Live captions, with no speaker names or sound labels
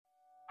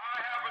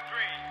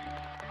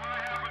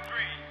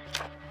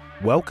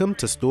Welcome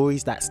to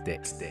Stories That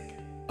Stick,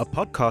 a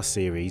podcast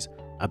series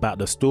about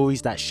the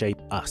stories that shape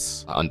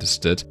us. I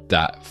understood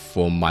that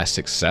for my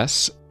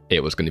success,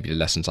 it was going to be the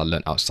lessons I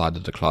learned outside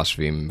of the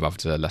classroom rather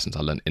than the lessons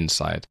I learned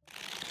inside.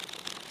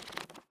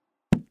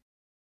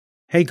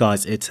 Hey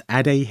guys, it's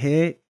Ade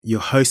here,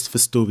 your host for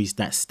Stories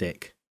That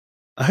Stick.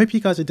 I hope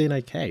you guys are doing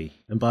okay.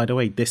 And by the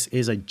way, this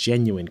is a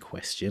genuine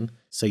question,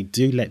 so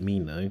do let me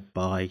know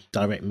by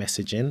direct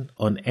messaging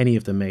on any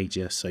of the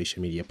major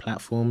social media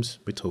platforms.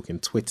 We're talking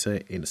Twitter,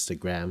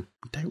 Instagram.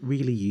 We don't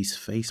really use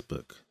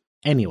Facebook.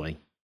 Anyway,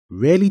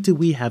 rarely do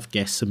we have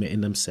guests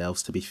submitting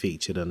themselves to be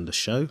featured on the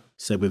show,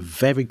 so we're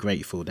very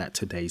grateful that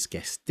today's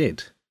guest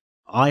did.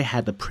 I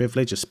had the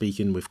privilege of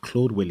speaking with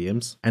Claude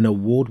Williams, an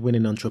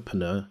award-winning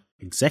entrepreneur,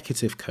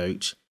 executive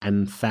coach,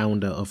 and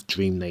founder of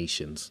Dream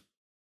Nations.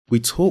 We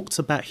talked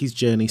about his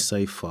journey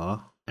so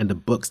far and the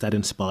books that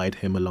inspired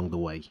him along the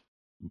way.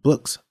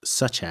 Books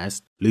such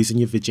as Losing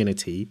Your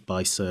Virginity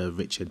by Sir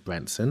Richard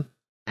Branson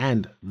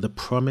and The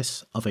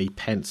Promise of a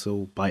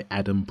Pencil by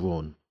Adam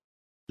Braun.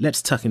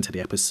 Let's tuck into the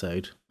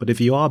episode, but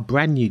if you are a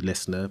brand new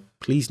listener,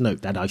 please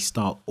note that I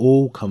start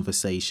all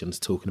conversations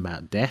talking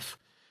about death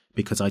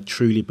because I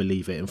truly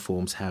believe it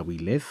informs how we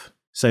live.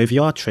 So if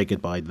you are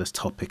triggered by this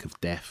topic of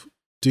death,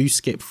 do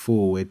skip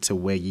forward to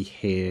where you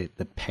hear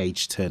the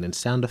page turning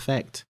sound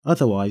effect.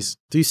 Otherwise,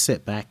 do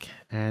sit back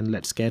and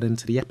let's get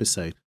into the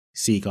episode.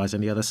 See you guys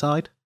on the other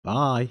side.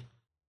 Bye.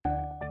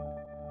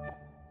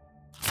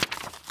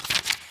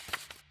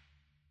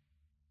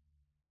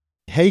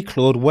 Hey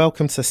Claude,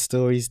 welcome to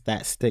Stories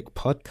That Stick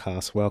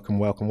podcast.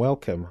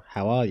 Welcome.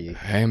 How are you?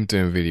 Hey, I'm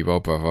doing really well,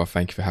 brother.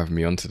 Thank you for having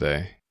me on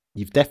today.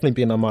 You've definitely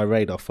been on my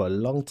radar for a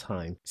long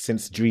time,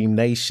 since Dream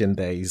Nation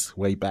days,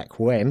 way back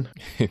when.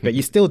 But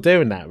you're still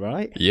doing that,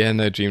 right? Yeah,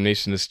 no, Dream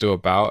Nation is still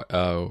about.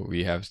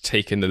 We have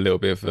taken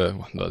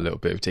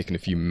taken a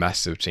few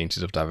massive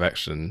changes of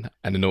direction.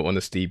 And in all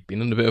honesty,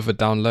 been on a bit of a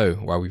down low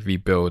while we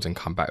rebuild and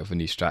come back with a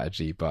new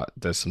strategy. But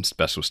there's some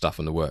special stuff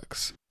in the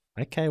works.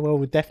 Okay, well,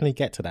 we'll definitely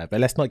get to that, but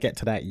let's not get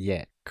to that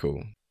yet.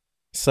 Cool.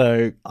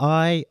 So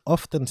I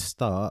often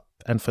start,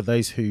 and for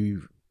those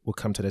who will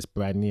come to this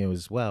brand new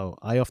as well,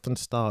 I often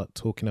start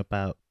talking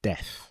about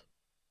death.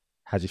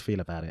 How do you feel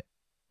about it?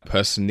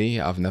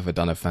 Personally, I've never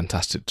done a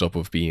fantastic job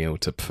of being able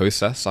to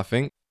process, I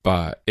think.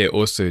 But it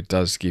also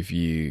does give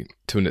you,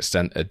 to an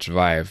extent, a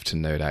drive to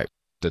know that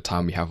the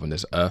time we have on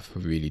this earth,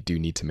 we really do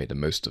need to make the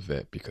most of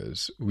it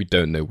because we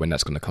don't know when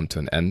that's going to come to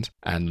an end.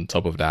 And on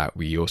top of that,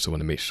 we also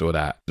want to make sure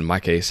that, in my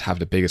case, have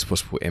the biggest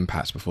possible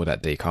impacts before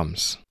that day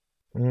comes.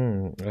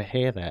 I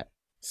hear that.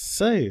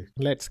 So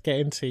let's get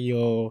into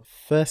your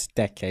first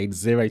decade,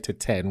 0 to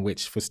 10,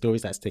 which for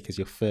Stories That Stick is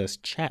your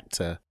first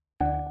chapter.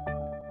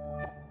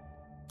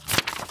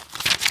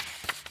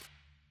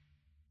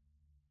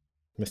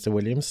 Mr.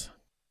 Williams,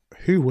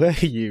 who were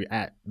you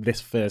at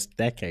this first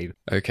decade?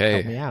 Okay,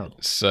 help me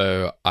out.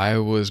 So I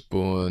was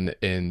born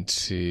in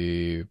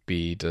to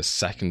be the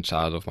second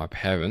child of my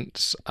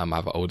parents. I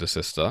have an older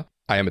sister.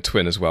 I am a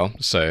twin as well,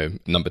 so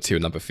number 2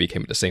 and number 3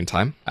 came at the same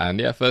time. And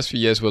yeah, first few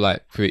years were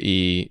like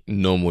pretty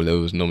normal. It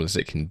was normal as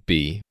it can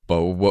be.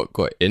 But what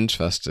got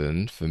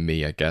interesting for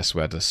me, I guess,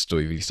 where the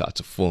story really started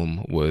to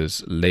form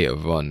was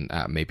later on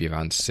at maybe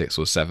around 6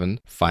 or 7,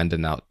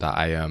 finding out that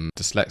I am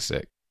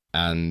dyslexic.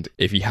 And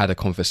if you had a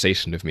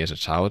conversation with me as a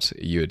child,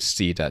 you would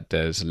see that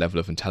there's a level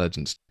of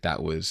intelligence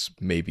that was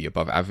maybe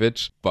above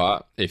average.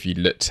 But if you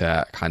looked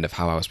at kind of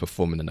how I was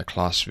performing in the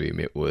classroom,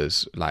 it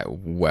was like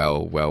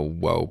well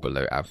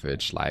below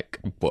average, like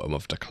bottom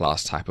of the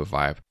class type of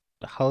vibe.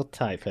 Hold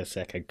tight for a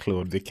second,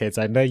 Claude, because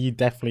I know you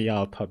definitely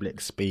are a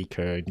public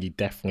speaker and you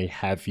definitely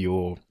have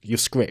your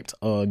script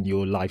on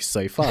your life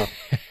so far.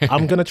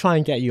 I'm going to try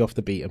and get you off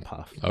the beaten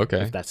path.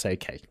 Okay. If that's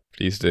okay.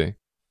 Please do.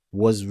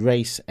 Was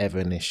race ever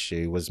an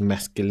issue? Was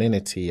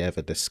masculinity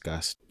ever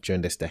discussed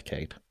during this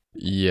decade?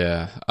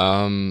 Yeah.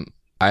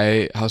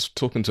 I was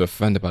talking to a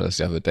friend about this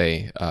the other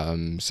day.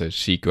 So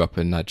she grew up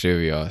in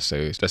Nigeria.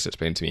 So let's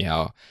explain to me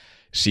how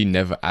she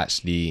never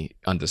actually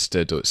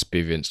understood or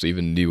experienced or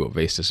even knew what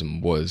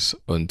racism was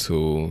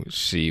until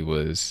she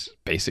was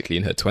basically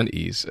in her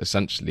 20s,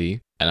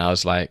 essentially. And I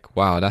was like,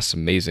 wow, that's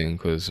amazing,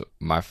 because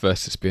my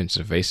first experience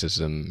of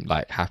racism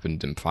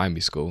happened in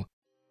primary school.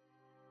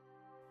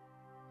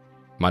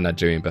 My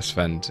Nigerian best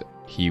friend,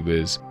 he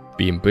was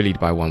being bullied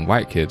by one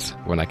white kid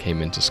when I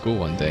came into school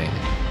one day.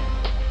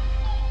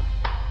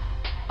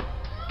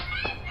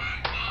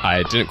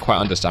 I didn't quite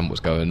understand what was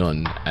going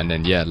on, and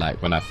then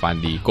when I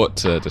finally got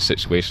to the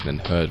situation and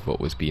heard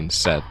what was being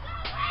said,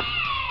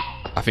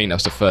 I think that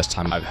was the first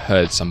time I've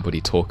heard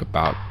somebody talk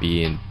about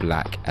being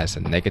black as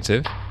a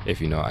negative, if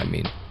you know what I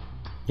mean.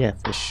 Yeah,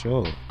 for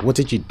sure. What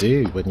did you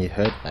do when you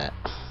heard that?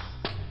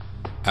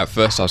 At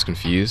first I was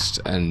confused,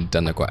 and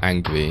then I got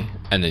angry,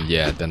 and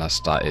then I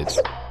started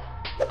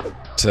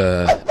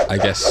to, I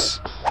guess,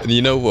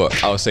 You know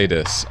what? I'll say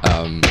this.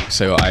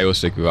 So I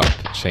also grew up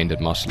trained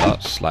in martial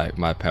arts. Like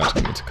my parents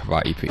got me into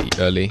karate pretty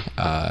early.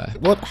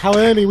 What? How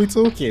early are we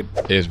talking?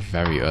 It was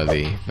very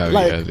early, very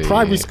Like early.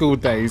 primary school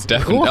days.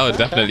 Definitely, oh,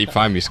 definitely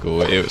primary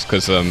school. It was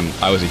because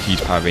I was a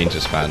huge Power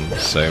Rangers fan.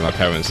 So my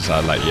parents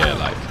decided, like, yeah,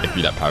 like if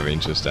you like Power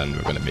Rangers, then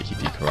we're gonna make you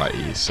do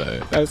karate. So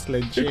That's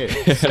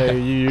legit. So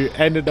you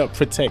ended up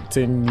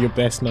protecting your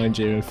best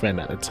Nigerian friend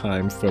at the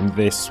time from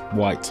this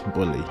white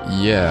bully.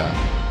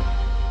 yeah.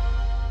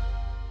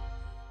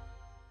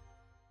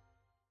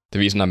 The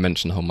reason I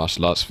mentioned the whole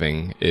martial arts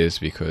thing is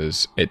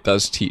because it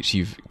does teach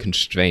you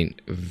constraint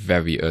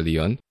very early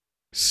on.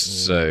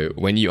 So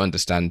when you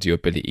understand your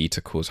ability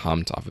to cause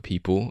harm to other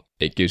people,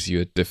 it gives you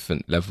a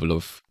different level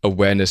of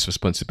awareness,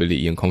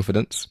 responsibility, and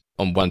confidence.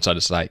 On one side,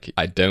 it's like,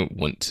 I don't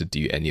want to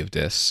do any of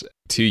this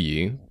to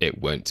you.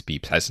 It won't be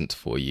pleasant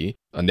for you.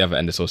 On the other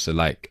end, it's also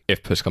like,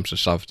 if push comes to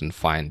shove, then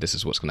fine, this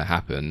is what's going to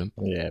happen.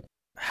 Yeah.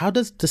 How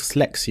does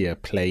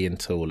dyslexia play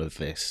into all of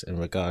this in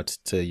regards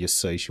to your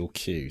social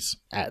cues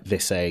at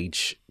this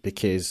age?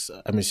 Because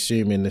I'm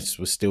assuming this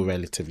was still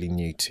relatively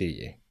new to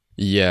you.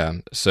 Yeah,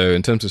 so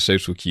in terms of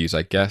social cues,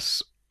 I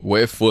guess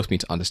what it forced me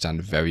to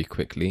understand very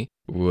quickly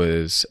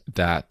was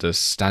that the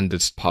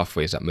standard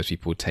pathways that most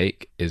people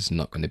take is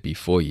not going to be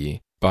for you.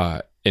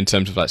 But in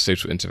terms of like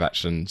social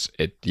interactions,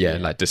 like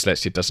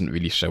dyslexia doesn't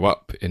really show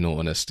up, in all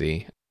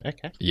honesty.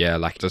 Okay. Yeah,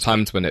 like the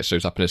times when it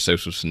shows up in a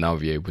social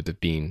scenario would have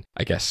been,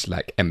 I guess,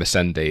 like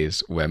MSN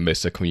days where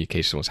most of the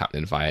communication was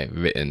happening via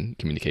written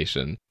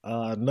communication.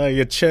 No,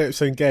 your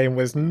chirps and game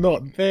was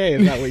not there.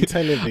 Is that what you're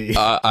telling me?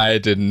 I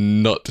did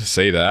not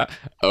say that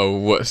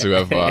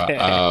whatsoever,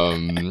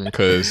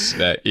 because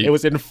it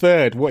was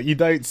inferred. What you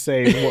don't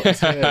say is what's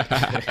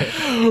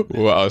heard.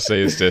 What I'll say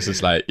is this: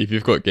 it's like if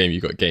you've got game,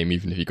 you've got game,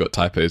 even if you've got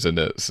typos in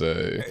it.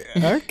 So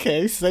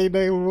okay, say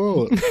no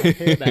more. I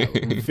hear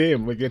that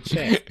vim with your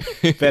chest.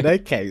 But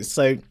okay,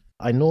 so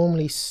I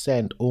normally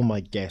send all my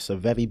guests a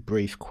very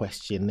brief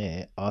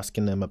questionnaire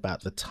asking them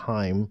about the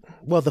time,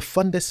 well, the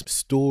fondest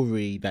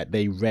story that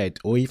they read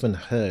or even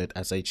heard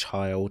as a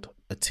child,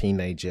 a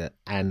teenager,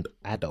 and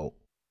adult.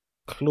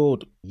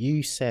 Claude,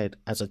 you said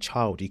as a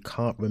child you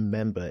can't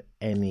remember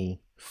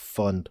any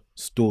fond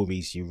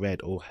stories you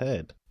read or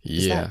heard.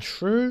 Is that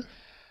true?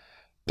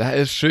 That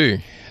is true.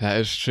 That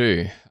is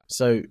true.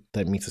 So,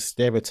 don't mean to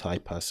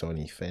stereotype us or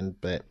anything,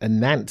 but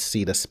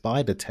Anansi the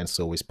spider tends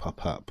to always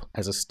pop up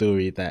as a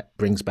story that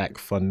brings back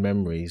fond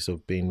memories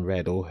of being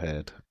read or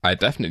heard. I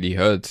definitely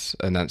heard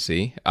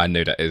Anansi. I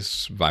know that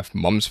is my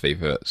mom's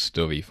favourite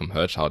story from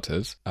her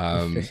childhood.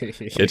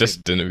 It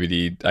just didn't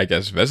really, I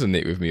guess,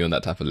 resonate with me on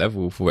that type of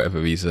level for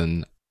whatever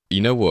reason. You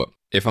know what?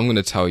 If I'm going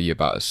to tell you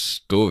about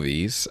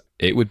stories,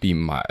 it would be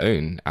my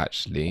own,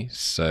 actually.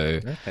 So...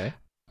 Okay.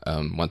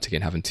 Once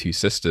again, having two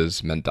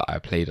sisters meant that I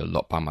played a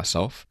lot by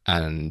myself,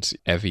 and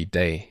every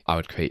day I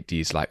would create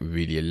these like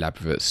really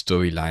elaborate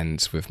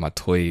storylines with my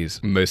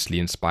toys, mostly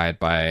inspired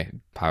by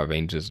Power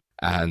Rangers.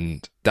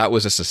 And that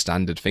was just a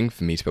standard thing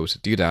for me to be able to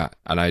do that.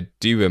 And I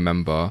do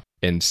remember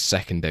in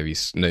primary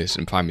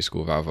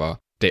school rather,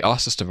 they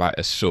asked us to write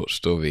a short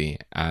story,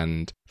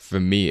 and for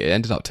me it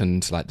ended up turning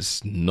into like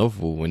this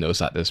novel, and it was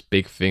like this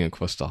big thing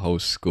across the whole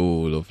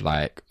school of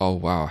like, oh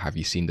wow, have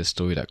you seen the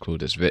story that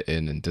Claude has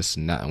written, and this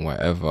and that and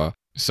whatever.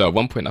 So at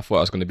one point I thought I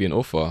was going to be an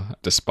author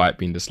despite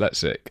being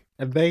dyslexic.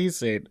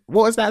 Amazing.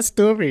 What was that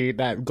story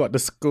that got the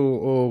school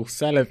all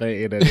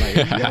salivated and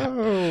like,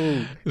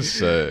 yo?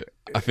 So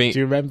I think... Do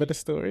you remember the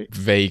story?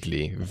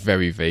 Vaguely,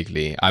 very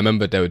vaguely. I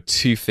remember there were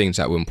two things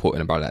that were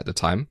important about it at the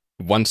time.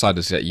 One side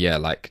is that, yeah,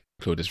 like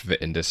Claude has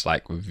written this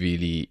like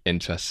really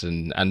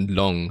interesting and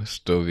long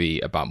story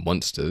about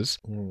monsters.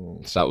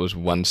 So that was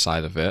one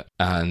side of it.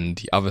 And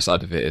the other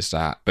side of it is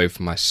that both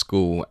my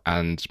school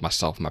and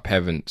myself, my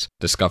parents,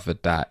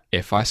 discovered that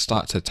if I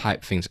start to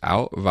type things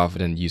out rather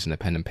than using a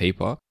pen and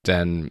paper,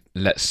 then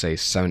let's say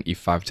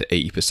 75 to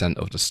 80%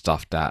 of the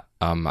stuff that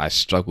I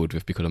struggled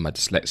with because of my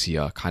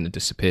dyslexia kind of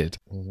disappeared.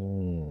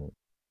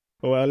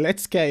 Well,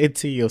 let's get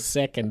into your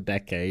second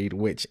decade,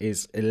 which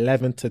is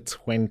 11 to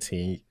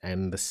 20,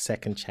 and the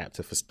second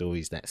chapter for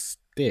Stories That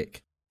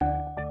Stick.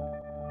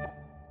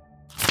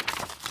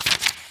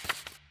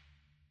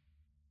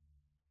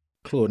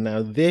 Claude,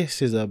 now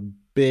this is a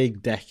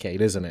big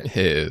decade, isn't it? It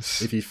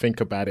is. If you think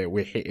about it,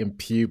 we're hitting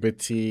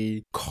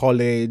puberty,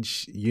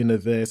 college,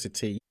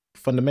 university.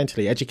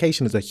 Fundamentally,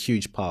 education is a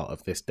huge part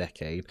of this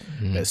decade,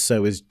 but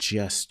so is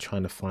just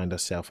trying to find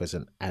ourselves as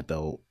an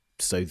adult.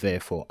 So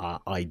therefore, our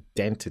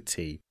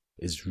identity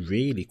is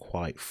really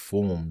quite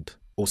formed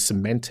or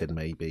cemented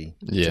maybe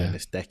during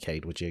this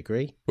decade. Would you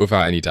agree?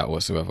 Without any doubt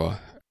whatsoever.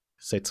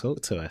 So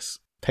talk to us.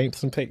 Paint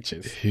some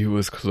pictures. Who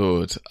was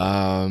Claude?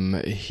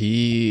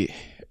 He...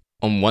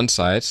 On one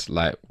side,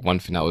 like one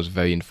thing that was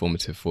very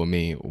informative for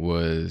me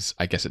was,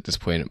 I guess at this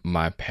point,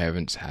 my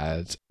parents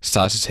had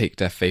started to take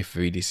their faith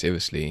really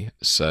seriously.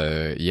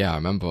 So yeah, I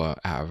remember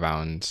at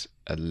around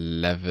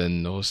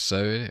 11 or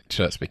so,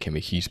 church became a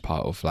huge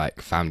part of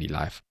like family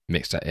life.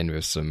 Mix that in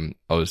with some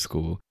old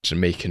school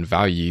Jamaican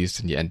values,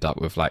 and you end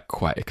up with like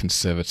quite a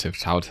conservative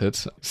childhood.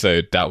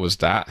 So that was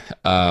that.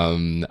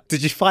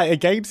 Did you fight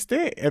against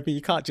it? I mean,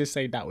 you can't just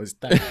say that was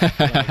that.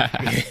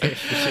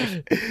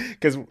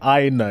 Because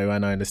I know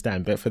and I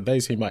understand, but for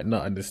those who might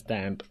not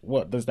understand,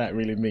 what does that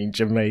really mean?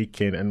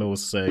 Jamaican and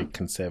also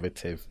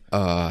conservative.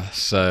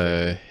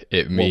 So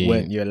it means, what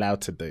weren't you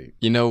allowed to do?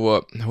 You know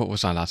what? What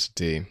was I allowed to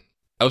do?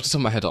 I was just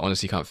on my head, I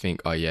honestly can't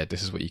think, oh yeah,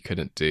 this is what you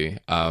couldn't do.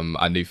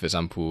 I knew, for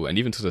example, and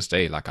even to this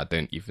day, like I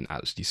don't even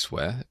actually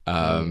swear.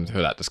 So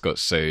that just got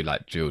so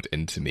like drilled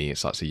into me at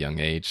such a young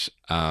age.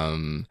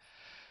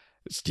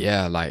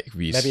 Yeah, like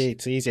maybe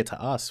it's easier to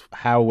ask,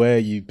 how were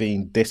you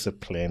being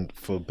disciplined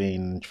for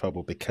being in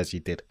trouble because you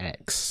did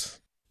X?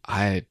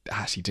 I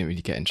actually didn't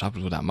really get in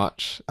trouble that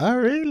much. Oh,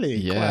 really?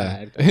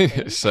 Yeah.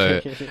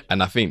 So,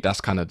 and I think that's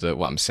kind of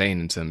what I'm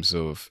saying in terms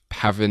of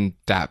having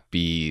that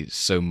be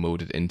so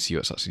molded into you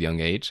at such a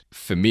young age.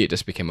 For me, it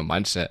just became a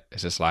mindset.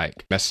 It's just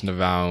like messing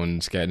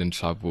around, getting in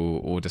trouble,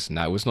 all this and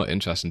that. It was not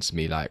interesting to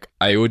me. Like,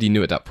 I already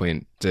knew at that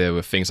point there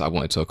were things I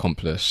wanted to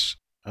accomplish.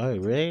 Oh,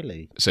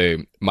 really? So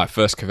my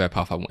first career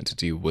path I wanted to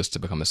do was to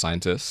become a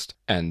scientist,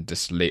 and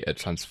this later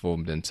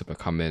transformed into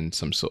becoming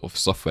some sort of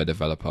software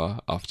developer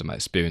after my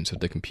experience with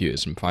the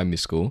computers in primary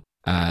school.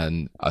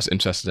 And I was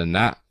interested in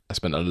that. I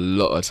spent a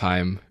lot of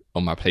time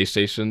on my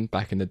PlayStation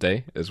back in the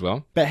day as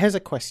well. But here's a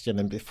question,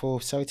 and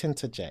before, sorry to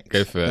interject.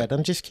 Go for it. But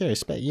I'm just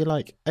curious, but you're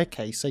like,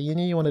 okay, so you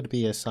knew you wanted to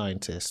be a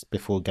scientist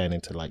before going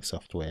into like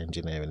software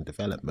engineering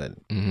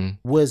development.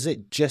 Mm-hmm. Was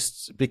it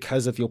just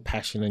because of your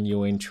passion and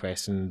your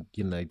interest in,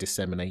 you know,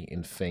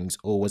 disseminating things,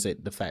 or was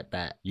it the fact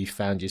that you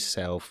found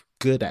yourself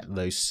good at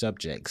those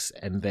subjects,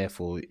 and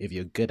therefore if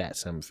you're good at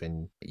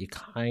something, you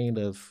kind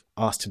of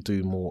asked to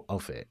do more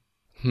of it?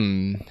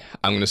 I'm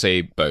going to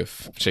say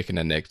both, chicken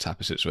and egg type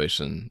of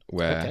situation,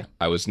 where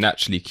I was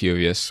naturally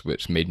curious,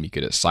 which made me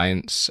good at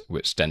science,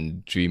 which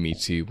then drew me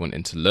to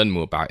wanting to learn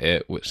more about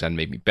it, which then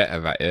made me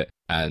better at it.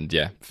 And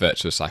yeah,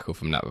 virtuous cycle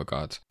from that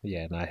regard.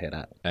 Yeah, no, I hear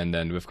that. And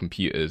then with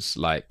computers,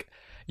 like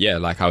I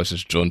was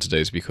just drawn to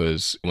those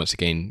because, once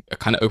again, it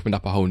kind of opened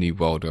up a whole new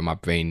world where my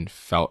brain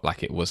felt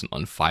like it wasn't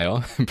on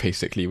fire,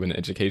 basically, with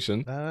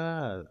education.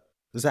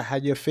 Is that how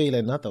you're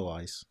feeling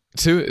otherwise?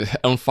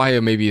 On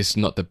fire maybe is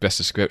not the best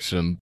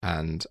description,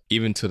 and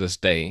even to this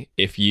day,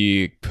 if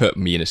you put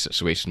me in a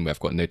situation where I've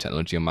got no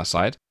technology on my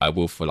side, I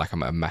will feel like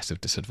I'm at a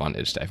massive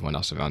disadvantage to everyone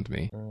else around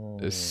me.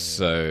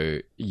 So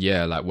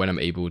yeah, like when I'm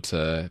able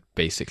to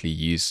basically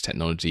use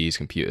technologies,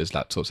 computers,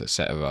 laptops,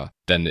 etc.,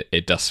 then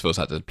it does feel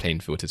like the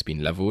playing field has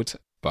been leveled.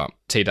 But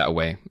take that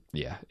away,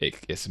 yeah,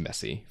 it's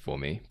messy for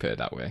me, put it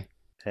that way.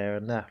 Fair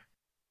enough.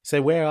 So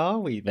where are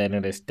we then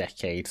in this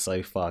decade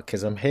so far?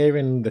 Because I'm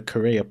hearing the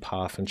career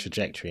path and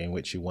trajectory in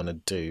which you want to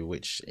do,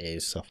 which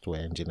is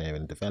software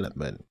engineering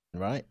development,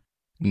 right?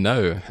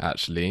 No,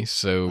 actually.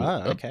 So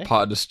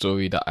part of the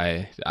story that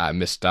I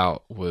missed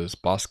out was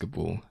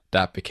basketball.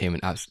 That became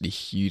an absolutely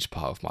huge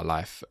part of my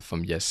life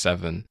from year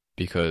 7,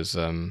 because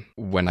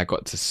when I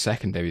got to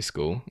secondary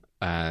school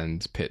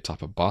and picked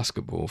up a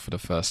basketball for the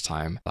first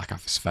time, like I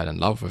just fell in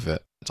love with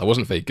it. I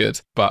wasn't very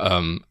good, but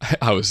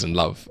I was in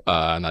love,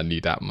 and I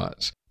knew that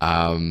much.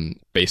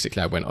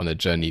 Basically, I went on a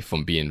journey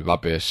from being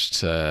rubbish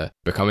to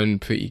becoming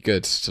pretty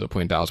good, to the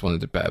point that I was one of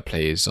the better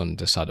players on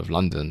the side of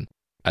London.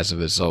 As a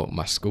result,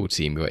 my school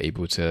team were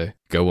able to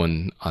go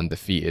on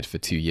undefeated for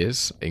 2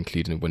 years,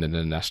 including winning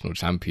the national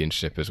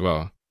championship as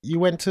well. You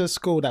went to a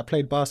school that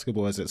played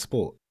basketball as its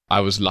sport? I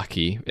was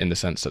lucky in the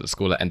sense that the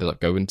school I ended up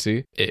going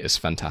to, it is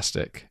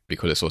fantastic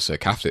because it's also a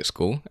Catholic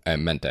school. It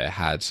meant that it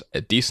had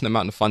a decent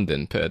amount of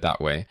funding, put it that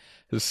way.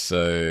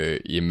 So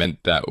it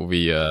meant that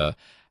we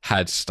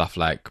had stuff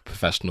like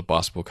professional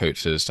basketball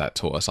coaches that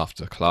taught us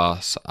after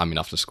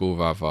school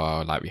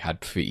rather. Like we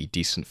had pretty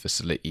decent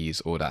facilities,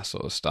 all that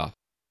sort of stuff.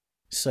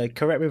 So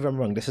correct me if I'm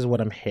wrong, this is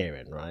what I'm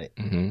hearing, right?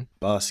 Mm-hmm.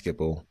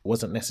 Basketball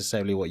wasn't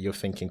necessarily what you're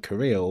thinking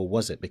career, or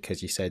was it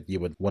because you said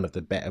you were one of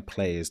the better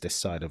players this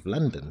side of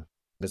London?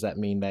 Does that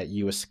mean that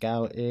you were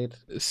scouted?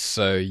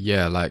 So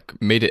yeah,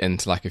 like made it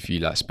into like a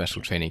few like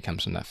special training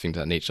camps and things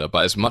of that nature.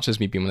 But as much as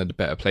me being one of the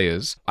better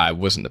players, I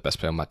wasn't the best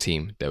player on my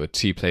team. There were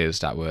 2 players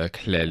that were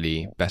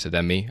clearly better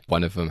than me.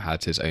 One of them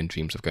had his own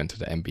dreams of going to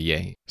the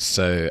NBA.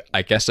 So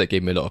I guess that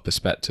gave me a lot of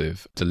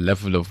perspective. The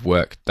level of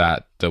work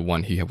that the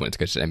one who had wanted to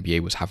go to the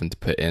NBA was having to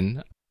put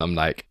in. I'm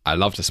like, I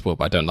love the sport,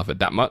 but I don't love it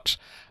that much.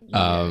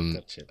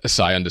 Gotcha.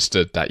 So I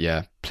understood that,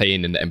 yeah,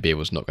 playing in the NBA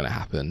was not going to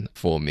happen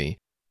for me.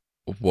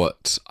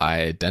 What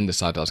I then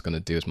decided I was going to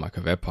do as my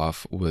career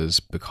path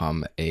was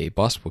become a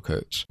basketball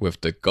coach,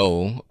 with the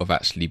goal of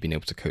actually being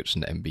able to coach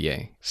in the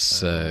NBA.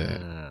 So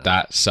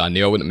I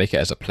knew I wouldn't make it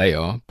as a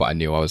player, but I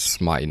knew I was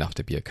smart enough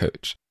to be a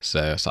coach.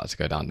 So I started to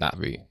go down that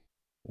route.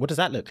 What does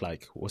that look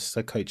like? What's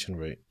the coaching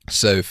route?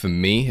 So for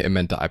me, it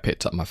meant that I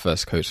picked up my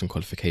first coaching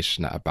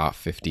qualification at about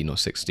 15 or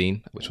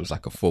 16, which was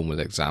like a formal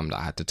exam that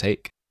I had to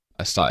take.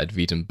 I started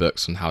reading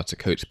books on how to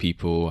coach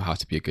people, how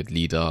to be a good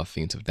leader,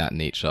 things of that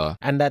nature.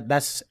 And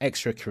that's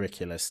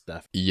extracurricular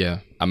stuff. Yeah,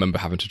 I remember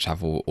having to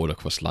travel all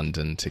across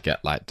London to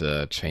get like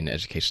the training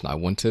education I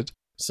wanted.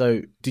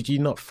 So did you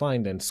not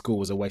find then school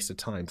was a waste of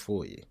time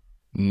for you?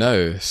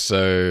 No,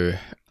 so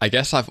I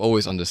guess I've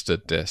always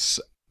understood this.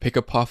 Pick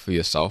a path for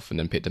yourself and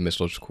then pick the most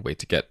logical way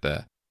to get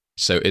there.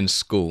 So in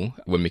school,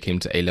 when we came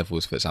to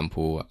A-levels, for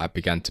example, I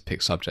began to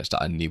pick subjects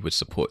that I knew would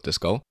support this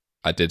goal.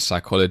 I did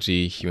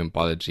psychology, human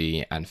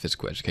biology, and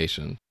physical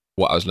education.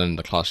 What I was learning in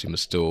the classroom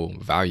was still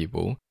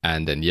valuable.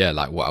 And then, yeah,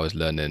 like what I was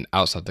learning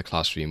outside the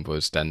classroom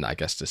was then, I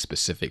guess, the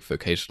specific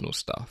vocational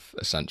stuff,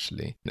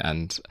 essentially.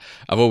 And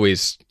I've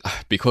always,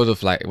 because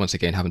of like, once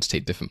again, having to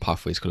take different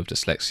pathways because of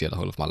dyslexia the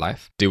whole of my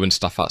life, doing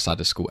stuff outside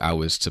of school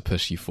hours to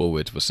push you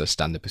forward was a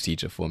standard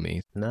procedure for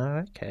me.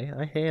 No, okay,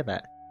 I hear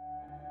that.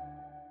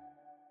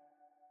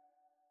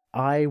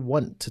 I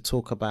want to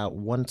talk about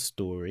one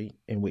story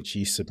in which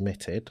you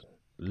submitted,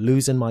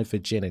 Losing My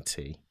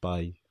Virginity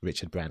by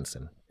Richard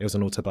Branson. It was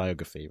an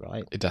autobiography,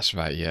 right? That's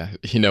right, yeah.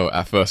 You know,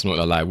 at first, I'm not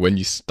gonna lie, when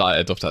you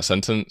started off that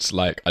sentence,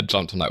 like, I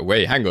jumped, I'm like,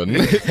 wait, hang on. I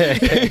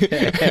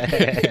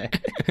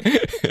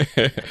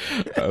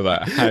was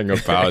like, hang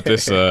about,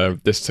 this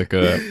took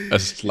a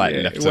slight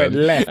left turn. It went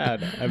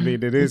left. I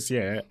mean, it is,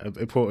 an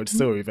important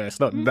story, but it's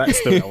not that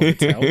story I want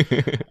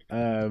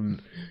to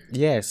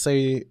tell.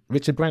 So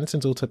Richard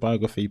Branson's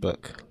autobiography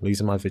book,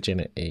 Losing My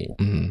Virginity.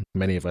 Mm-hmm.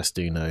 Many of us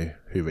do know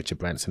who Richard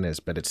Branson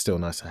is, but it's still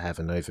nice to have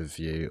an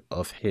overview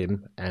of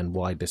him and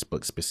why this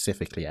book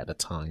specifically at the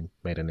time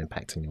made an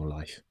impact in your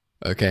life.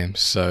 Okay,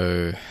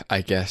 so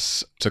I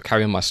guess to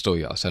carry on my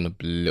story, I said a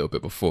little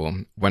bit before,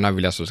 when I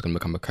realized I was going to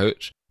become a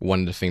coach,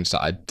 one of the things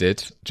that I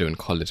did during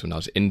college when I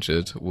was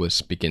injured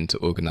was begin to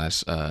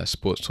organize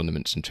sports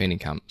tournaments and training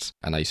camps.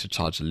 And I used to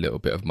charge a little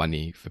bit of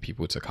money for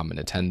people to come and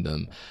attend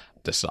them,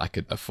 just so I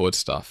could afford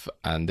stuff.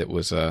 And it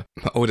was my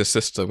older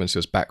sister, when she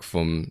was back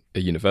from a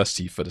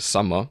university for the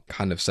summer,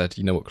 kind of said,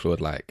 you know what,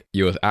 Claude, like,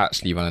 you're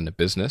actually running a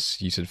business.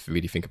 You should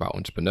really think about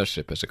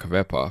entrepreneurship as a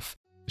career path.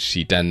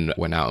 She then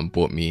went out and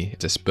bought me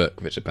this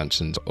book, Richard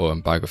Branson's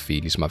autobiography,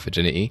 Losing My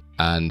Virginity,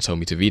 and told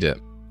me to read it.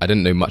 I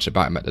didn't know much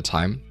about him at the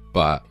time,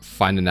 but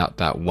finding out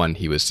that, one,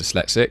 he was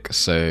dyslexic,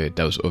 so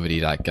there was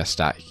already, I guess,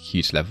 that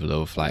huge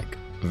level of like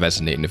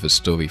resonating with his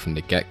story from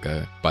the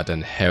get-go, but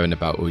then hearing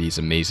about all these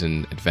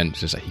amazing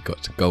adventures that he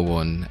got to go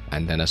on,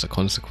 and then as a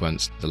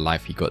consequence, the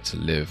life he got to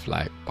live,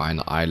 like buying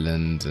an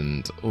island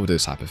and all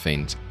those type of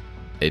things.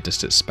 It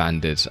just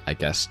expanded, I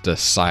guess, the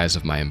size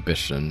of my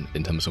ambition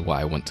in terms of what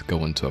I want to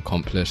go on to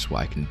accomplish, what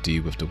I can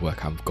do with the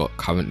work I've got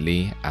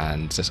currently,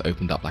 and just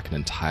opened up like an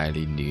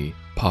entirely new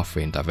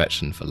pathway and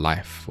direction for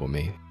life for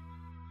me.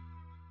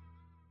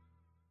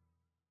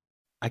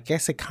 I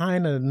guess it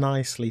kind of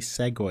nicely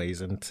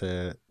segues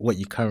into what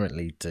you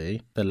currently do,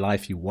 the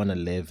life you want to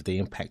live, the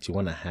impact you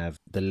want to have,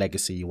 the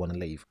legacy you want to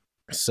leave.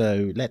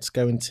 So let's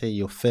go into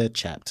your third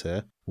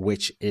chapter,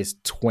 which is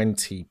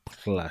 20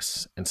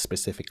 plus, and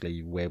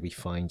specifically where we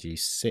find you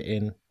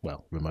sitting,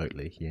 well,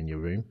 remotely, you're in your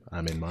room,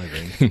 I'm in my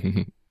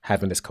room,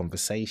 having this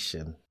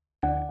conversation.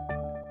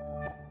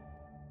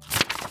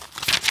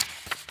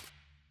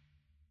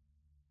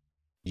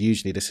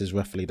 Usually this is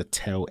roughly the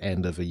tail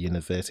end of a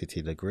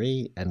university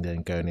degree and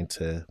then going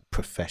into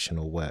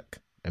professional work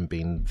and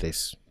being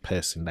this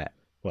person that,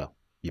 well,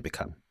 you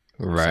become.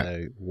 Right.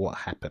 So what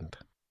happened?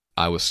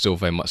 I was still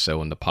very much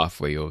so on the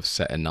pathway of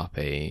setting up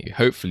a,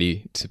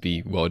 hopefully, to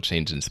be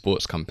world-changing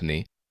sports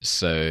company.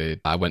 So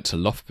I went to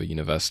Loughborough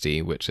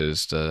University, which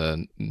is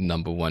the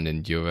number one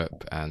in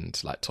Europe and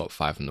like top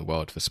 5 in the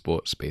world for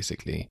sports,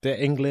 basically.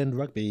 The England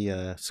rugby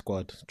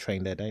squad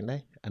train there, don't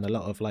they? And a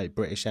lot of like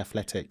British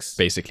athletics.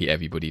 Basically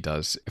everybody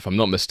does. If I'm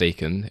not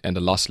mistaken, in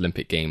the last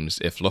Olympic Games,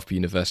 if Loughborough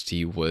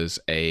University was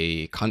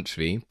a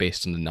country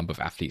based on the number of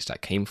athletes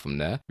that came from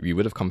there, we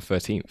would have come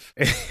 13th.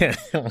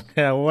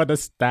 What a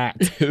stat.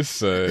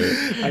 So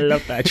I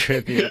love that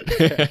tribute.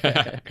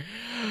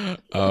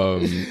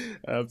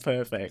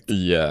 Perfect.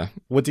 Yeah.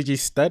 What did you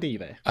study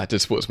there? I did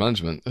sports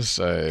management.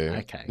 So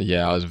okay.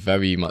 Yeah, I was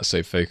very much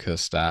so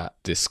focused that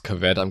this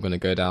career that I'm going to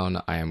go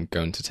down, I am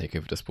going to take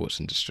over the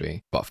sports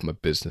industry, but from a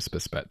business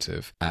perspective.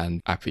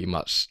 And I pretty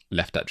much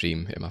left that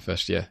dream in my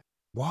first year.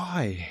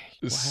 Why?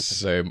 What happened?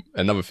 So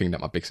another thing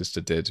that my big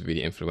sister did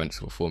really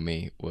influential for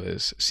me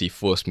was she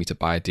forced me to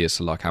buy a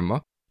DSLR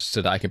camera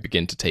so that I can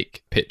begin to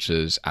take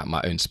pictures at my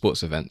own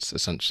sports events,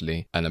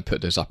 essentially, and then put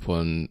those up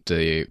on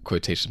the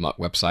quotation mark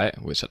website,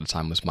 which at the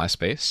time was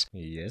MySpace.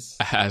 Yes.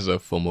 As a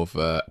form of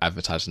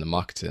advertising and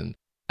marketing.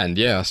 And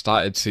yeah, I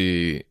started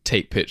to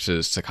take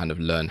pictures to kind of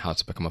learn how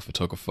to become a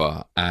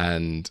photographer.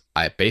 And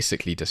I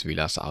basically just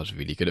realized that I was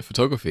really good at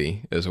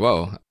photography as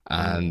well.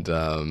 And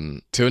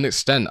to an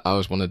extent, I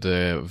was one of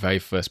the very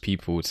first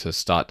people to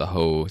start the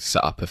whole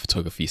set up a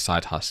photography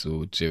side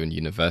hustle during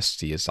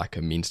university as like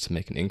a means to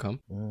make an income.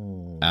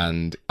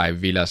 And I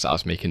realized that I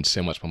was making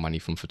so much more money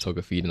from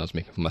photography than I was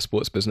making from my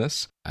sports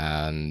business.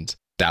 And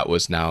that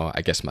was now,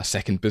 I guess, my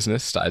second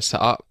business that I'd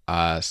set up.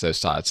 So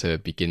started to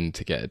begin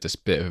to get this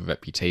bit of a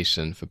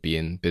reputation for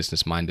being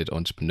business-minded,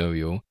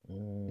 entrepreneurial.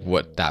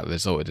 What that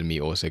resulted in me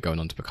also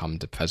going on to become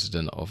the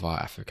president of our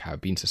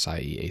Afro-Caribbean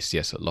Society,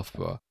 ACS, at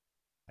Loughborough.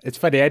 It's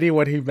funny,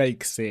 anyone who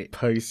makes it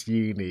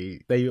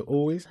post-uni, they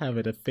always have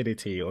an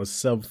affinity or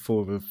some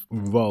form of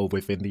role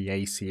within the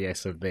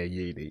ACS of their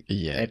uni.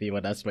 Yeah.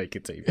 Anyone that's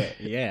making it. But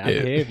yeah, I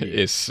hear you.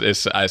 It's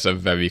a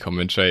very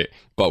common trait.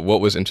 But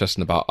what was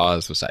interesting about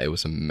ours was that it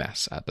was a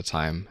mess at the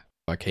time.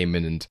 I came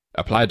in and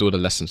applied all the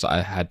lessons that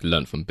I had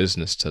learned from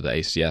business to the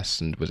ACS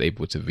and was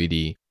able to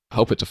really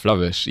help it to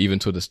flourish. Even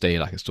to this day,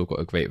 like, it's still got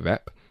a great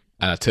rep.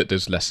 And I took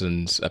those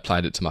lessons,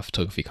 applied it to my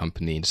photography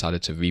company, and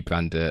decided to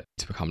rebrand it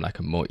to become like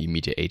a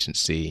multimedia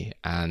agency.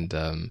 And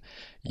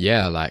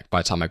like by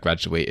the time I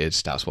graduated,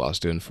 that's what I was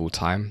doing full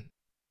time.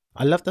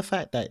 I love the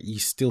fact that you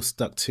still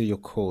stuck to your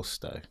course,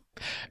 though.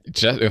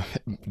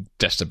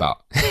 Just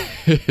about.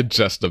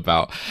 Just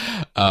about.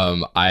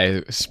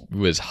 I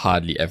was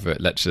hardly ever at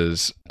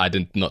lectures. I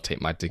did not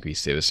take my degree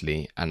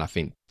seriously. And I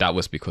think that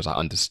was because I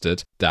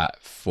understood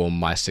that for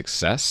my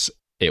success,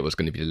 it was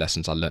going to be the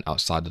lessons I learned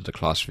outside of the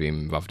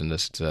classroom rather than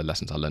the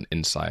lessons I learned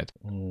inside.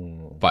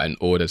 But in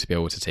order to be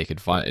able to take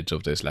advantage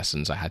of those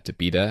lessons, I had to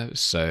be there.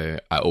 So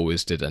I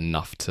always did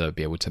enough to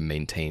be able to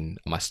maintain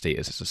my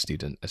status as a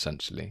student,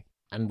 essentially.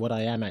 And what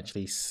I am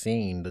actually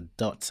seeing, the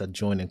dots are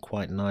joining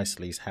quite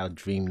nicely, is how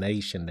Dream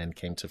Nation then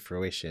came to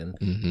fruition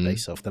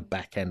based off the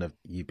back end of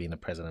you being the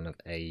president of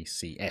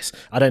ACS.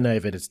 I don't know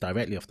if it is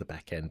directly off the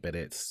back end, but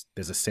there's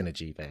a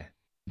synergy there.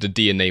 The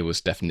DNA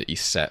was definitely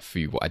set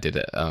through what I did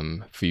at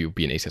through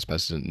being ACS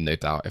president, no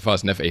doubt. If I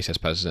was never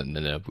ACS president,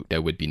 then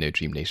there would be no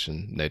Dream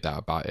Nation, no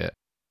doubt about it.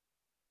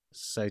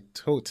 So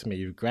talk to me.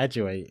 You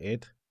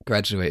graduated.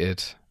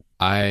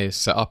 I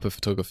set up a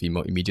photography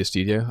multimedia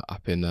studio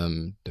up in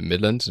the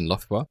Midlands in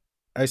Loughborough.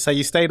 Oh, so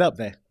you stayed up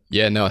there?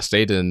 Yeah, no, I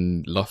stayed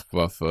in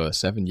Loughborough for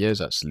 7 years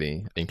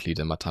actually,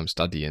 including my time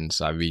studying.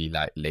 So I really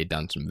laid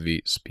down some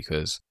roots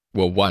because,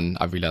 well, one,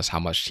 I realized how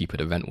much cheaper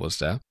the rent was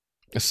there.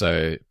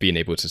 So being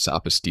able to set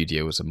up a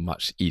studio was a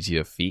much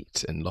easier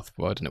feat in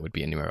Loughborough than it would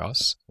be anywhere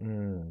else.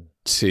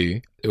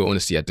 Two,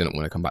 honestly, I didn't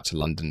want to come back to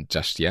London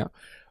just yet.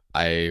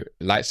 I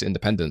liked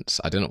independence.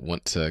 I didn't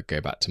want to go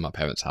back to my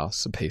parents'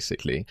 house,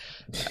 basically.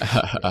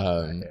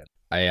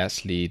 I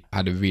actually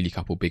had a really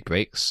couple big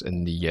breaks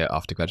in the year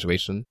after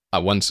graduation. I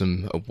won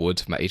some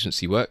awards for my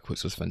agency work,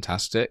 which was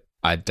fantastic.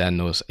 I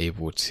then was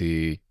able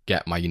to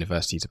get my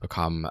university to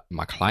become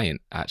my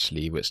client,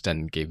 actually, which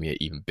then gave me an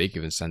even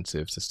bigger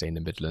incentive to stay in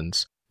the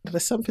Midlands.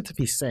 There's something to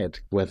be said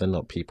whether or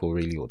not people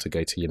really ought to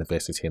go to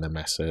university and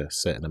amass a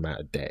certain amount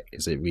of debt.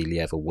 Is it really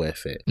ever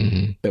worth it?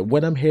 But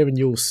when I'm hearing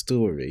your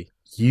story,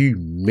 you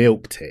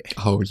milked it.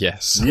 Oh,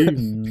 yes. You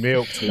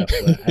milked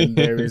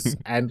Loughborough.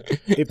 And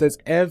if there's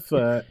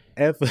ever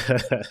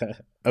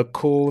a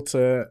call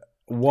to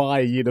why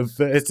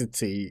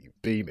university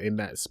being in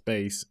that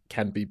space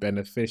can be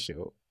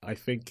beneficial, I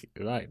think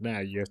right now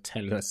you're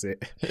telling us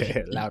it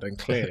loud and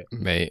clear.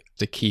 Mate,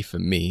 the key for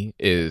me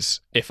is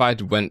if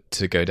I'd went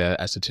to go there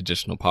as a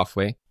traditional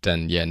pathway,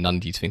 then yeah, none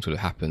of these things would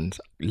have happened.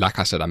 Like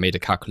I said, I made a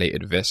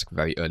calculated risk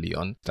very early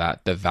on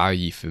that the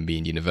value for me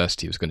in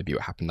university was going to be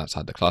what happened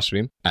outside the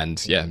classroom.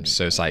 And yeah,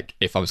 so it's like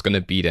if I was going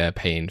to be there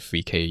paying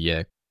 $3,000 a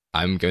year,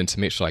 I'm going to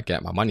make sure I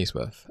get my money's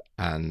worth.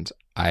 And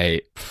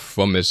I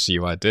promise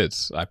you I did.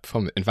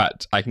 In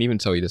fact, I can even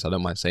tell you this, I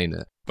don't mind saying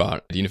it.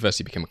 But the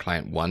university became a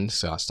client, one,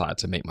 so I started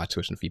to make my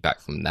tuition fee back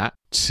from that.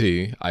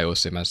 Two, I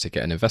also managed to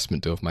get an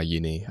investment deal with my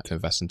uni to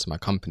invest into my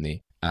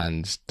company.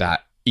 And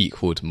that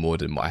equaled more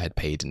than what I had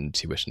paid in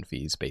tuition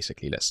fees,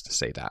 basically. Let's just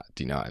say that.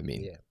 Do you know what I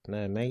mean? Yeah,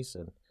 no,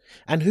 amazing.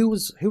 And who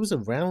was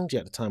around you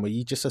at the time? Were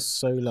you just a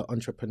solo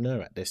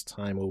entrepreneur at this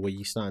time, or were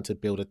you starting to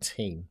build a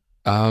team?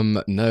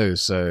 No.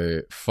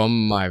 So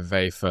from my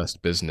very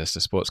first business,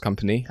 the sports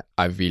company,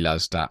 I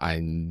realized that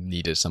I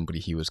needed somebody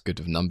who was good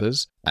with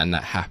numbers. And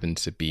that happened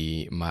to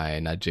be my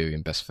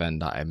Nigerian best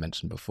friend that I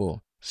mentioned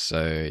before.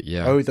 So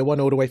yeah. Oh, the one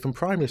all the way from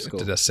primary school?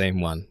 The same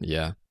one,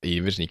 yeah.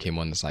 He originally came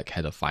on as like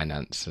head of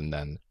finance. And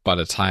then by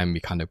the time we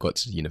kind of got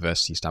to the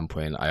university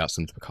standpoint, I asked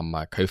him to become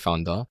my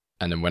co-founder.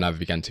 And then when I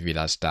began to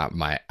realize that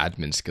my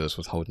admin skills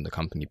was holding the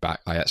company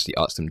back, I actually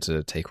asked him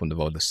to take on the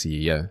role of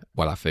CEO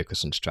while I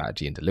focused on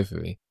strategy and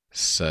delivery.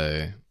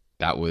 So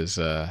that was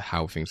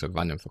how things were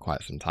running for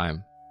quite some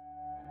time.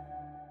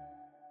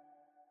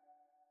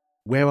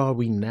 Where are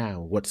we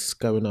now? What's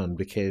going on?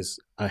 Because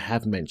I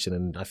have mentioned,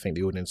 and I think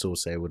the audience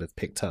also would have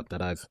picked up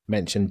that I've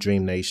mentioned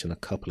Dream Nation a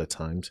couple of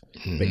times,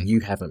 but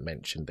you haven't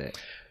mentioned it.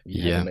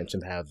 You haven't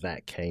mentioned how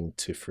that came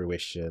to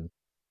fruition.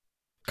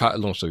 Cut a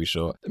long story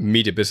short,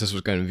 media business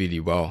was going really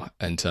well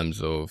in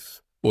terms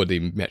of all the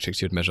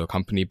metrics you'd measure a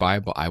company by,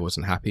 but I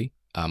wasn't happy.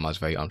 I was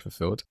very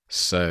unfulfilled.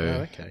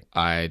 So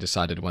I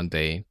decided one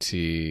day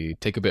to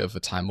take a bit of a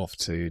time off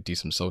to do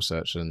some soul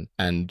searching.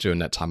 And during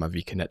that time, I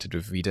reconnected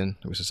with reading,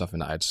 which is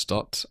something that I'd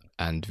stopped.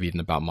 And reading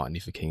about Martin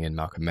Luther King and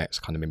Malcolm X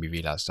kind of made me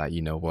realize that,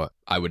 you know what,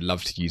 I would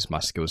love to use my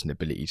skills and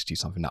ability to do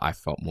something that I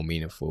felt more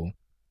meaningful.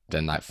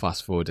 Then like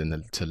fast forward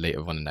to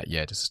later on in that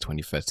year, this is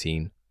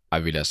 2013, I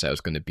realized that it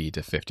was going to be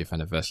the 50th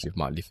anniversary of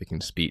Martin Luther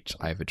King's speech,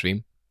 I Have a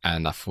Dream.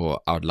 And I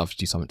thought I would love to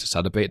do something to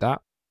celebrate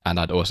that. And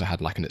I'd also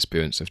had like an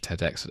experience with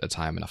TEDx at the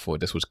time, and I thought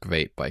this was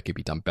great, but it could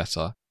be done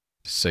better.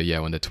 So yeah,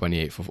 on the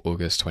 28th of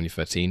August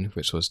 2013,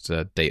 which was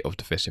the date of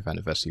the 50th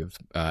anniversary of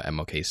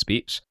MLK's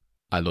speech,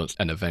 I launched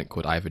an event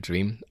called I Have a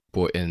Dream,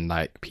 brought in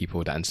like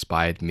people that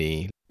inspired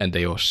me, and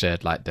they all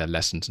shared like their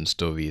lessons and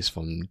stories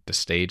from the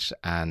stage.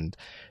 And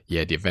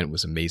yeah, the event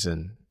was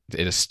amazing.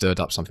 It has stirred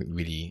up something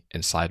really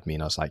inside me,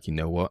 and I was like, you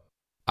know what?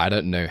 I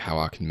don't know how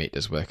I can make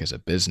this work as a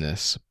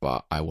business,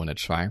 but I want to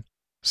try.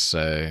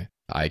 So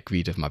I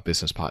agreed with my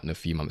business partner a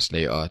few months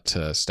later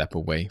to step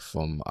away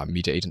from our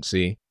media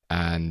agency.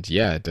 And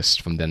yeah,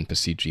 just from then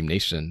pursued Dream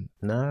Nation.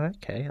 No,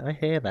 okay, I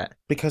hear that.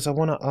 Because I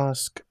want to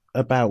ask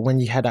about when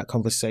you had that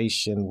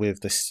conversation with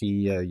the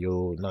CEO,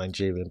 your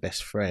Nigerian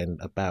best friend,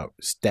 about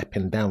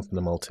stepping down from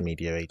the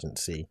multimedia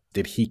agency.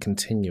 Did he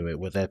continue it?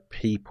 Were there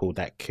people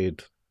that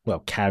could, well,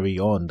 carry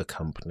on the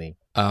company?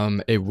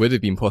 It would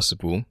have been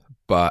possible,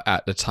 but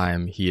at the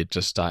time he had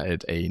just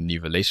started a new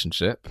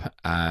relationship,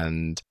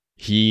 and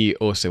he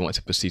also wanted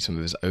to pursue some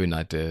of his own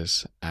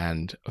ideas.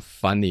 And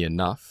funny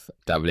enough,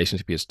 that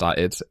relationship he had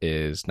started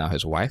is now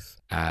his wife.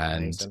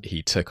 And Amazing.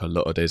 He took a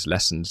lot of those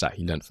lessons that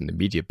he learned from the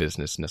media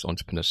business and his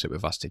entrepreneurship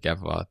with us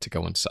together to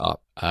go and set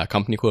up a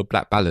company called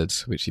Black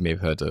Ballads, which you may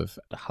have heard of.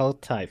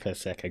 Hold tight for a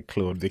second,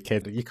 Claude,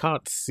 because you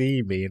can't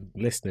see me, and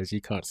listeners,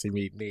 you can't see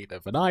me neither,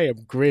 but I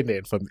am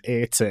grinning from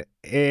ear to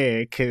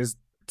ear, because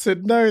to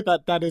know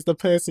that that is the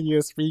person you're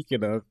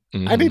speaking of,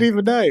 I didn't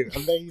even know.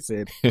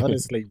 Amazing.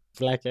 Honestly,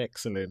 Black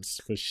excellence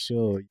for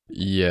sure.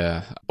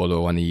 Yeah,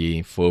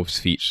 Olawani Forbes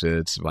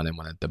featured running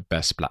one of the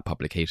best Black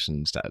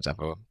publications that has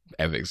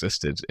ever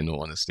existed, in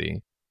all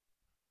honesty.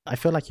 I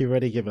feel like you've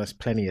already given us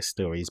plenty of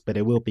stories, but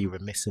it will be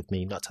remiss of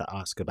me not to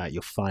ask about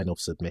your final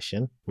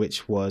submission,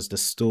 which was the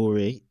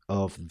story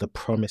of The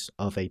Promise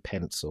of a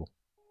Pencil.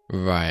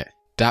 Right.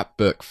 That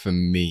book for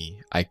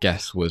me, I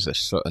guess, was a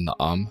shot in the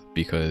arm,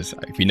 because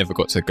we never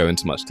got to go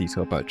into much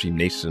detail about Dream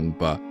Nation,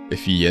 but a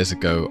few years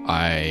ago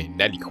I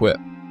nearly quit,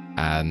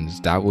 and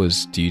that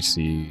was due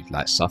to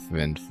like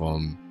suffering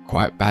from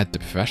quite bad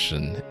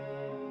depression.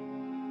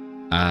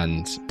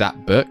 And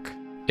that book,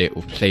 it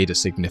played a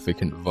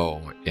significant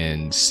role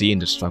in seeing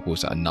the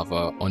struggles that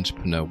another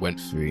entrepreneur went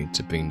through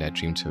to bring their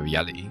dream to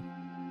reality.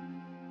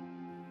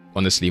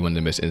 Honestly, one of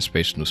the most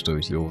inspirational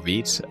stories you'll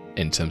read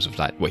in terms of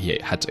like what he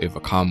had to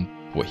overcome,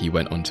 what he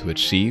went on to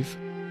achieve.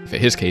 For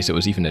his case, it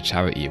was even a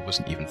charity. It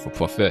wasn't even for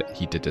profit.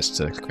 He did this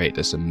to create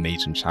this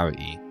amazing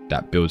charity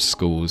that builds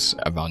schools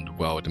around the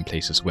world in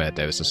places where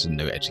there is just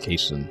no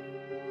education.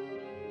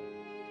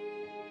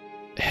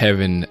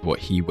 Hearing what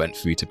he went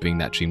through to bring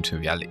that dream to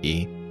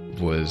reality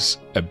was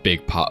a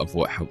big part of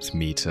what helped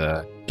me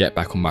to get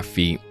back on my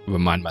feet,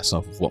 remind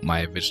myself of what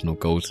my original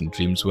goals and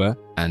dreams were,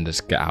 and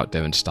just get out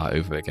there and start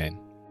over again.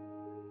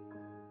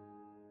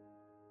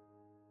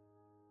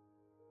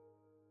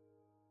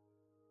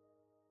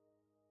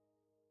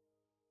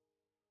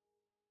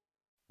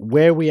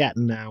 Where are we at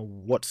now?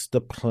 What's the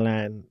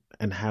plan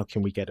and how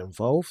can we get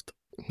involved?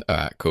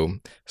 Alright, cool.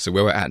 So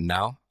where we're at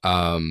now,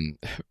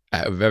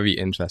 at a very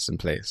interesting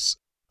place.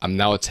 I'm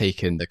now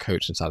taking the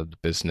coaching side of the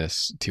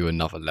business to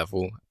another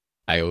level.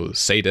 I'll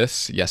say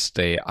this,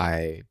 yesterday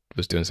I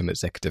was doing some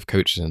executive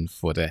coaching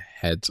for the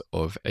head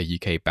of a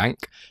UK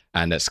bank,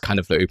 and it's kind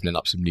of like opening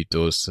up some new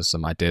doors to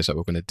some ideas that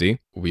we're going to do.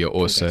 We are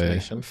also,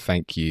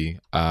 thank you,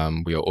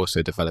 we are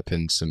also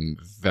developing some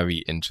very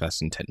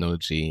interesting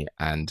technology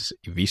and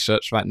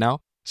research right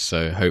now.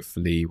 So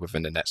hopefully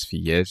within the next few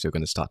years, you're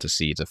going to start to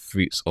see the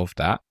fruits of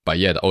that. But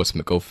yeah, the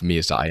ultimate goal for me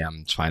is that I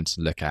am trying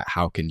to look at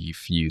how can you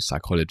fuse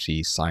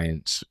psychology,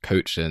 science,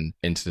 coaching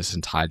into this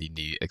entirely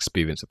new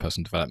experience of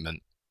personal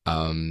development.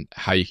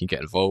 How you can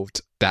get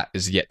involved, that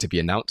is yet to be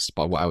announced,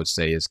 but what I would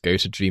say is go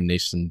to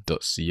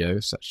dreamnation.co,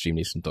 so that's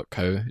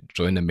dreamnation.co,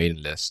 join the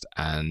mailing list,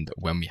 and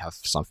when we have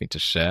something to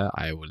share,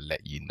 I will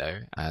let you know,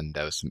 and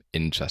there are some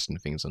interesting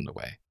things on the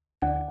way.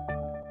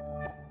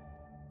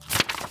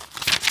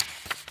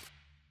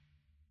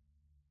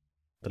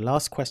 The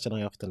last question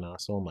I often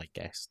ask all my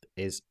guests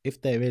is,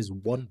 if there is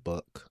one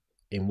book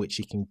in which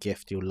you can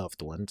gift your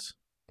loved ones,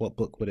 what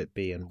book would it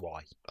be and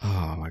why?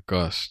 Oh my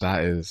gosh,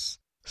 that is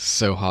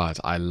so hard.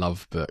 I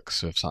love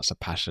books with such a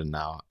passion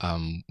now.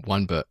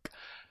 One book,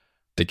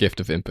 The Gift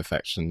of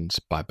Imperfections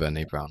by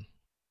Brené Brown.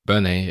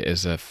 Brené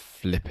is a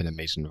flipping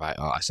amazing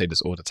writer. I say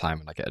this all the time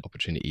when I get an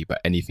opportunity, but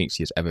anything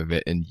she has ever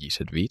written, you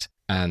should read.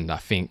 And I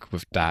think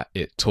with that,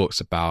 it talks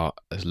about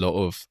a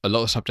lot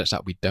of subjects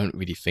that we don't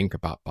really think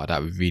about, but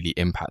that really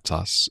impact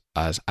us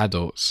as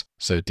adults.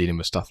 So dealing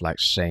with stuff like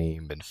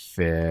shame and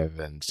fear,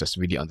 and just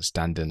really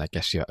understanding, I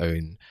guess, your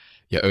own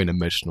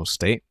emotional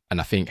state.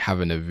 And I think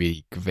having a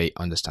really great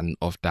understanding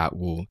of that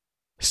will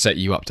set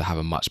you up to have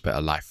a much better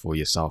life for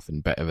yourself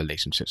and better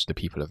relationships with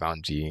the people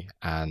around you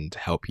and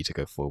help you to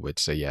go forward.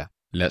 So yeah,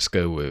 let's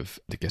go with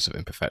The Gift of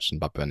Imperfection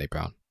by Brené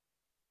Brown.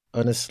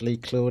 Honestly,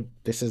 Claude,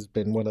 this has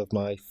been one of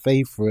my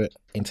favourite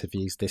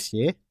interviews this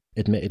year.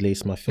 Admittedly,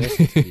 it's my first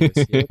interview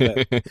this year,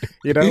 but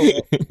you know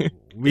what?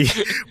 We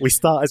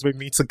start as we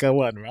mean to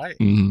go on, right?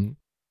 Mhm.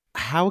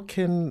 How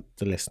can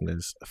the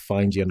listeners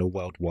find you on the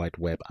World Wide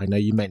Web? I know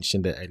you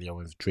mentioned it earlier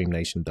with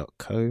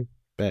dreamnation.co,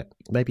 but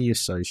maybe your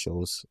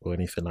socials or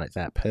anything like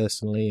that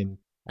personally.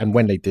 And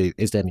when they do,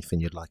 is there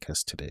anything you'd like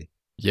us to do?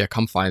 Yeah,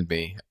 come find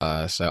me.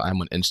 So I'm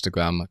on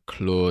Instagram,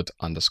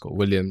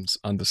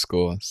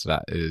 Claude_Williams_. So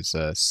that is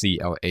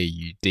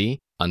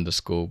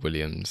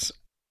CLAUD_Williams.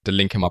 The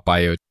link in my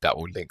bio that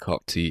will link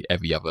up to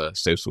every other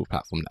social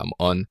platform that I'm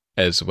on,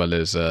 as well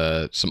as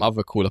some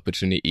other cool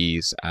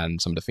opportunities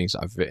and some of the things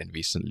that I've written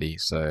recently.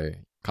 So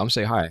come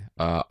say hi,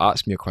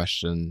 ask me a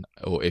question,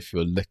 or if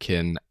you're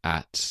looking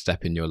at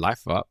stepping your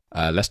life up,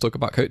 let's talk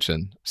about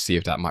coaching. See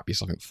if that might be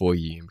something for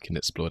you, and we can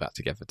explore that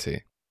together too.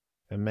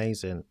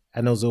 Amazing.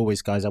 And as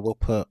always, guys, I will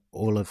put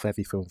all of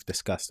everything we've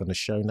discussed on the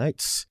show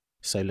notes,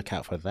 so look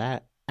out for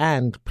that.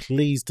 And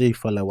please do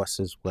follow us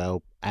as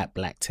well at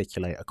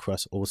Blackticulate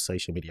across all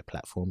social media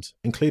platforms,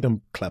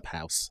 including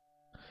Clubhouse.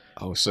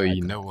 Oh, so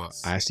you know what?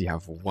 I actually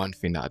have one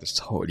thing that I just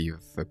totally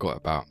forgot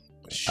about.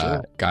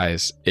 Sure.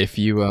 Guys, if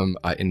you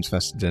are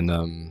interested in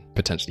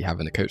potentially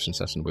having a coaching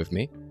session with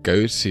me,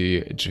 go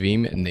to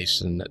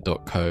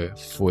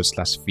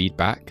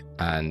dreamnation.co/feedback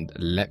and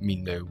let me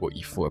know what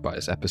you thought about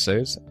this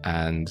episode,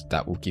 and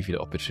that will give you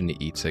the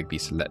opportunity to be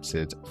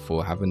selected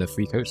for having a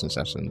free coaching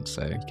session.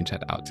 So you can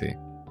check that out too.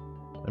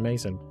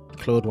 Amazing.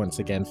 Claude, once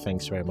again,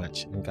 thanks very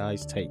much. And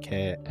guys, take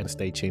care and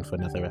stay tuned for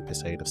another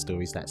episode of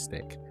Stories That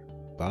Stick.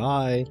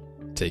 Bye.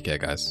 Take care,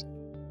 guys.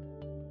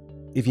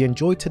 If you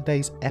enjoyed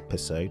today's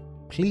episode,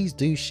 please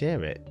do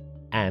share it.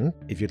 And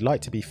if you'd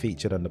like to be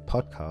featured on the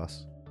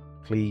podcast,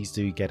 please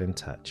do get in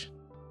touch.